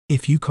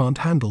If you can't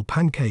handle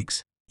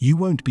pancakes, you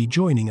won't be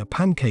joining a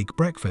pancake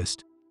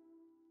breakfast.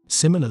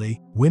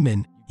 Similarly,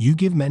 women, you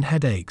give men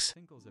headaches.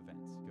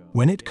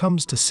 When it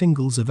comes to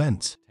singles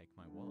events,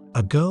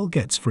 a girl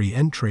gets free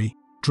entry,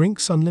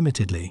 drinks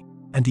unlimitedly,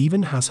 and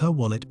even has her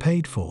wallet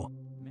paid for.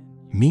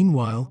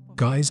 Meanwhile,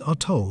 guys are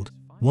told,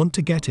 want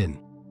to get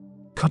in,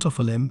 cut off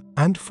a limb,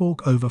 and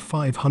fork over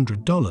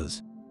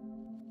 $500.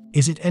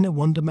 Is it any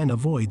wonder men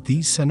avoid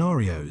these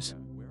scenarios?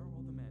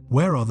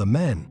 Where are the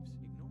men?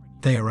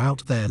 They are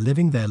out there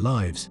living their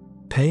lives,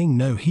 paying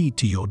no heed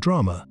to your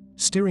drama,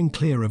 steering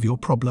clear of your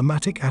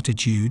problematic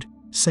attitude,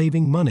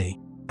 saving money,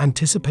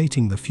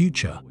 anticipating the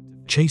future,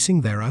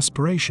 chasing their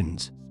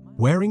aspirations,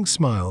 wearing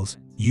smiles,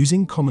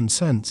 using common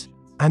sense,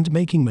 and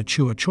making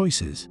mature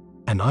choices.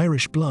 An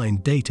Irish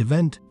blind date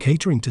event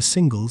catering to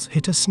singles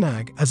hit a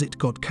snag as it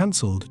got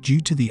cancelled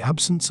due to the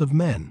absence of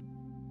men.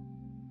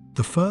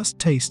 The first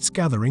tastes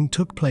gathering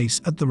took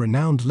place at the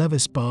renowned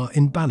Levis Bar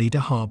in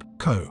Ballydehab,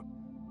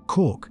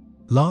 Cork,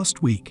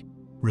 last week,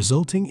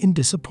 resulting in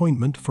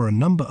disappointment for a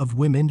number of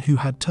women who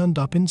had turned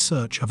up in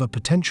search of a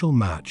potential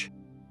match.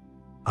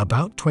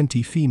 About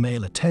 20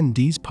 female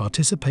attendees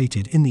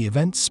participated in the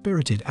event's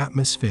spirited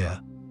atmosphere,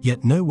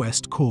 yet no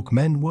West Cork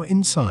men were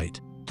in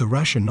sight. The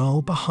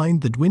rationale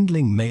behind the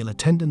dwindling male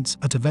attendance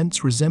at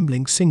events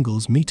resembling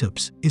singles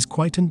meetups is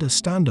quite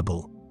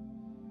understandable.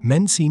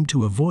 Men seem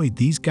to avoid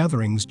these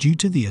gatherings due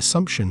to the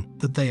assumption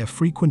that they are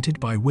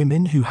frequented by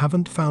women who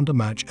haven't found a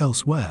match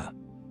elsewhere.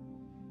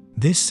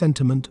 This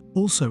sentiment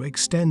also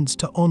extends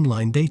to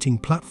online dating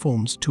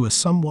platforms to a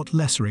somewhat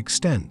lesser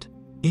extent.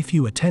 If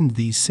you attend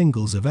these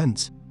singles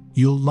events,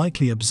 you'll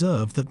likely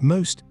observe that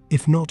most,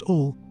 if not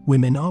all,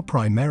 women are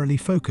primarily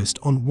focused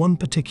on one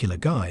particular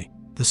guy,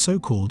 the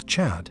so-called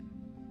Chad.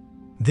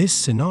 This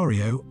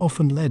scenario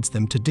often leads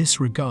them to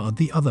disregard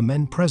the other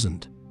men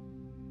present.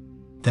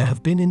 There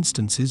have been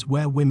instances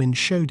where women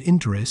showed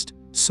interest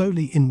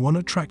solely in one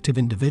attractive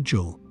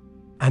individual,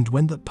 and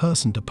when that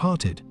person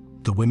departed,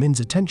 the women's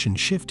attention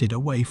shifted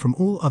away from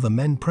all other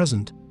men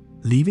present,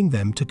 leaving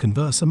them to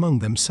converse among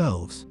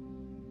themselves.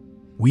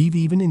 We've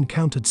even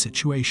encountered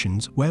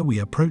situations where we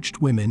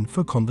approached women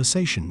for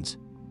conversations,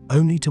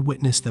 only to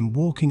witness them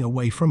walking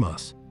away from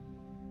us.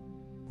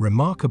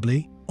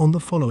 Remarkably, on the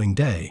following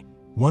day,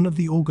 one of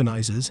the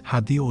organizers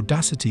had the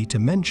audacity to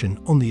mention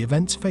on the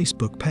event's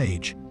Facebook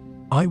page,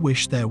 "I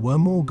wish there were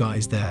more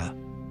guys there."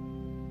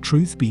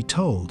 Truth be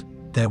told,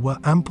 there were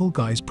ample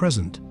guys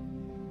present.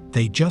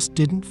 They just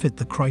didn't fit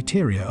the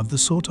criteria of the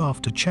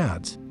sought-after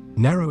Chads.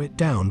 Narrow it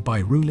down by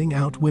ruling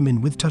out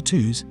women with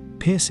tattoos,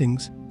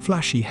 piercings,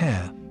 flashy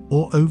hair,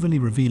 or overly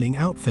revealing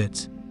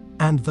outfits,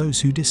 and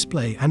those who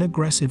display an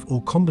aggressive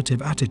or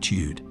combative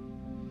attitude.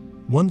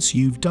 Once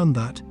you've done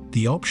that,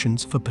 the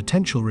options for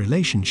potential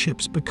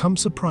relationships become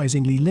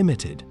surprisingly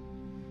limited.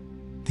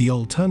 The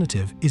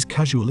alternative is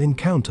casual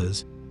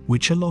encounters,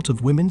 which a lot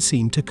of women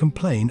seem to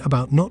complain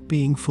about not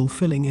being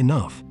fulfilling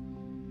enough.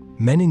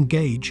 Men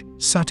engage,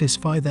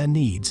 satisfy their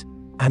needs,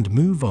 and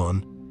move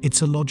on.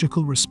 It's a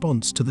logical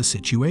response to the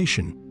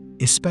situation,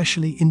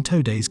 especially in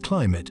today's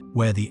climate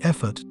where the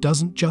effort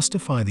doesn't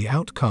justify the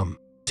outcome.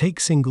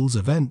 Take singles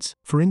events,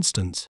 for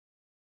instance.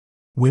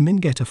 Women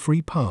get a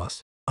free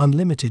pass,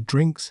 unlimited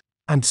drinks,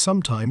 and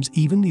sometimes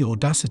even the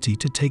audacity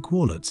to take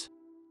wallets.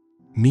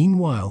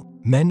 Meanwhile,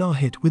 men are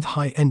hit with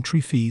high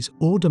entry fees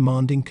or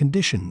demanding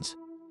conditions.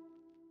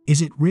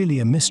 Is it really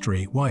a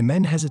mystery why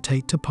men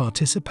hesitate to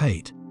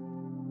participate?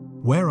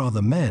 Where are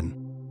the men?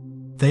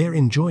 They are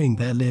enjoying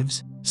their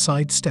lives,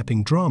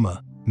 sidestepping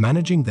drama,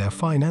 managing their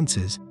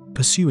finances,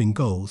 pursuing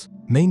goals,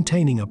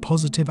 maintaining a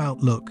positive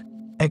outlook,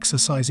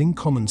 exercising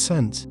common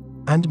sense,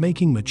 and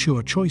making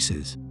mature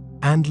choices.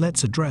 And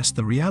let's address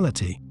the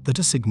reality that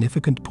a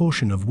significant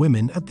portion of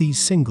women at these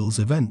singles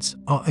events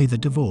are either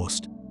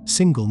divorced,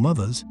 single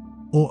mothers,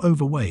 or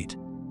overweight.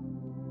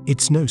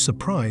 It's no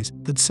surprise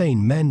that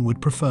sane men would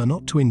prefer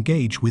not to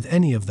engage with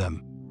any of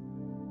them.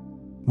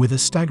 With a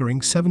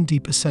staggering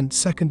 70%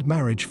 second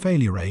marriage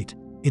failure rate,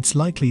 it's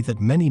likely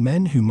that many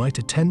men who might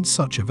attend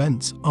such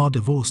events are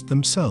divorced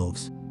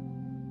themselves.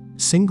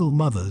 Single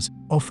mothers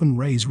often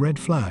raise red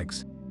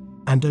flags,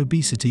 and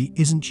obesity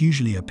isn't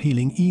usually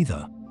appealing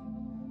either.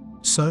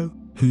 So,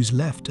 who's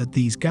left at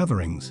these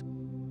gatherings?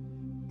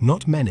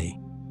 Not many.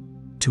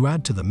 To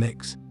add to the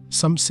mix,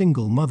 some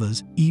single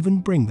mothers even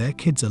bring their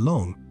kids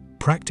along,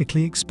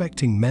 practically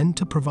expecting men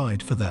to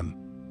provide for them.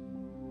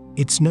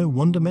 It's no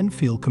wonder men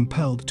feel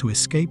compelled to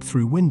escape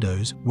through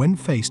windows when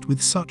faced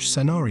with such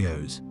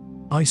scenarios.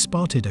 I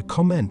spotted a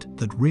comment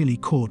that really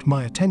caught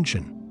my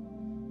attention.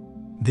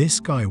 This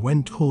guy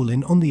went all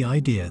in on the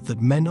idea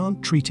that men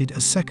aren't treated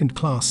as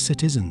second-class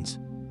citizens.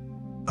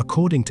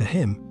 According to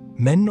him,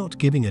 men not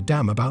giving a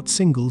damn about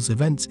singles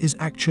events is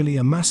actually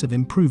a massive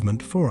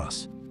improvement for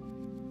us.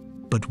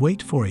 But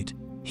wait for it,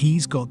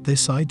 he's got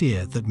this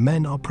idea that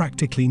men are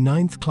practically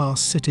ninth-class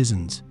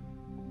citizens.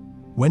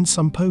 When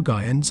some po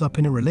guy ends up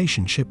in a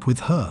relationship with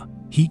her,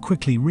 he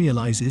quickly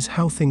realizes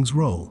how things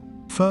roll.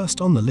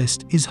 First on the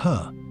list is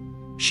her.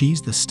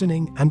 She's the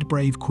stunning and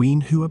brave queen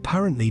who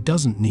apparently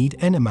doesn't need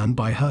any man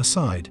by her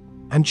side,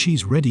 and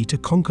she's ready to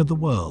conquer the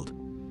world.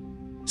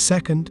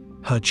 Second,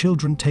 her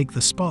children take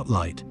the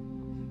spotlight.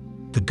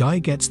 The guy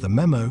gets the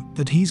memo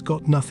that he's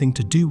got nothing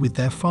to do with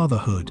their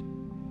fatherhood.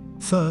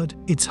 Third,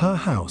 it's her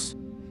house.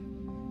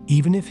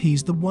 Even if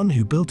he's the one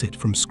who built it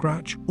from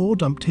scratch or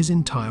dumped his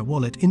entire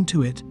wallet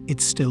into it,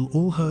 it's still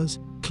all hers,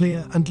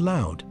 clear and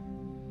loud.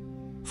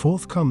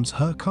 Fourth comes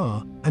her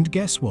car, and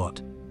guess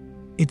what?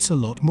 It's a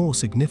lot more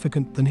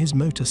significant than his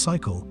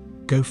motorcycle,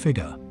 go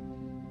figure.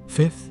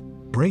 Fifth,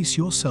 brace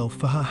yourself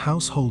for her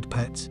household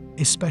pets,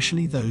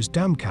 especially those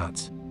damn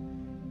cats.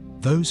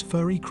 Those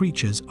furry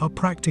creatures are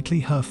practically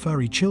her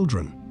furry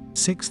children.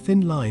 Sixth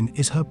in line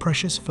is her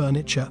precious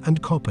furniture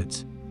and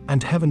carpets,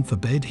 and heaven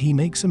forbid he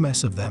makes a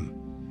mess of them.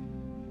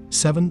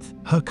 Seventh,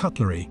 her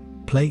cutlery,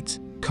 plates,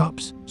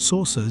 cups,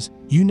 saucers,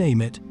 you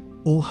name it,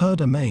 all her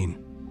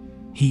domain.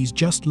 He's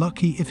just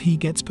lucky if he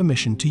gets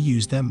permission to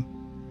use them.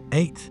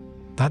 Eighth,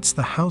 that's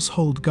the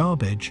household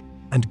garbage,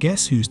 and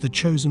guess who's the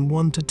chosen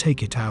one to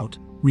take it out,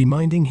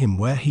 reminding him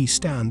where he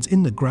stands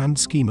in the grand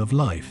scheme of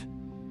life.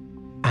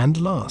 And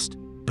last,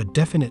 but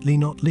definitely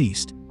not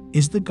least,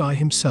 is the guy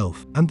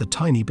himself and the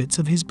tiny bits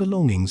of his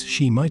belongings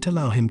she might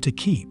allow him to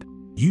keep.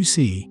 You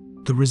see,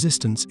 the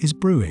resistance is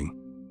brewing.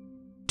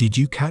 Did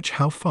you catch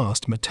how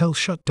fast Mattel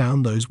shut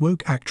down those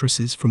woke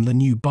actresses from the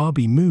new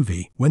Barbie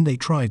movie when they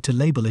tried to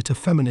label it a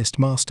feminist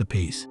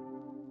masterpiece?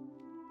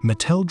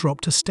 Mattel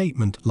dropped a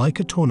statement like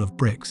a ton of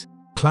bricks,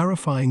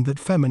 clarifying that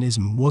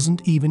feminism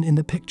wasn't even in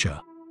the picture.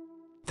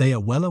 They are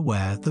well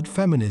aware that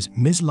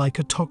feminism is like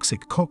a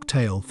toxic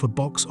cocktail for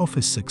box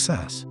office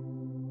success.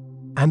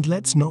 And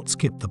let's not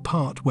skip the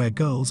part where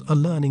girls are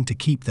learning to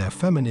keep their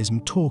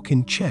feminism talk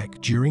in check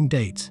during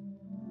dates.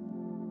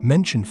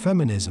 Mention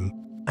feminism,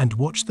 and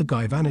watch the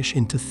guy vanish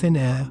into thin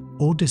air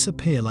or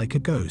disappear like a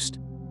ghost.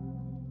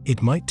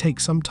 It might take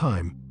some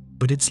time,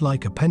 but it's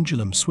like a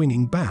pendulum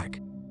swinging back,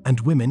 and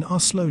women are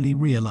slowly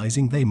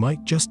realizing they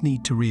might just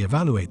need to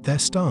reevaluate their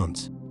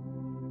stance.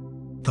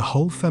 The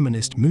whole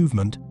feminist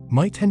movement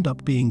might end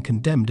up being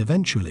condemned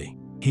eventually.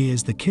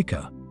 Here's the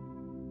kicker.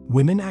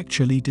 Women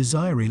actually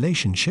desire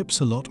relationships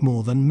a lot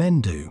more than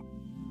men do.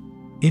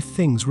 If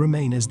things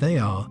remain as they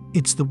are,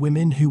 it's the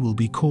women who will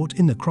be caught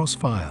in the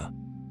crossfire.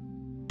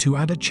 To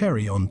add a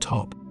cherry on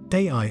top,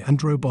 AI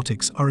and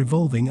robotics are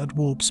evolving at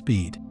warp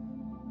speed.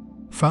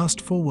 Fast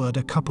forward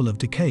a couple of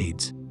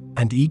decades,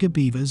 and eager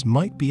beavers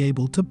might be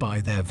able to buy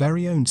their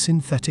very own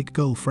synthetic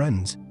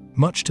girlfriends,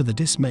 much to the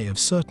dismay of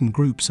certain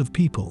groups of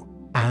people.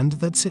 And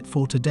that's it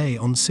for today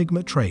on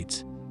Sigma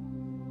Traits.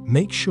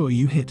 Make sure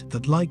you hit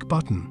that like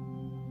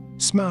button,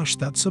 smash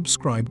that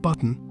subscribe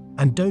button,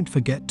 and don't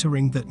forget to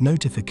ring that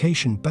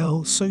notification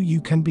bell so you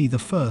can be the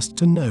first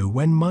to know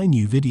when my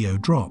new video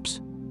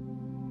drops.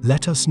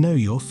 Let us know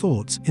your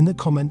thoughts in the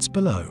comments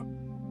below.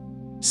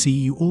 See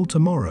you all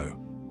tomorrow.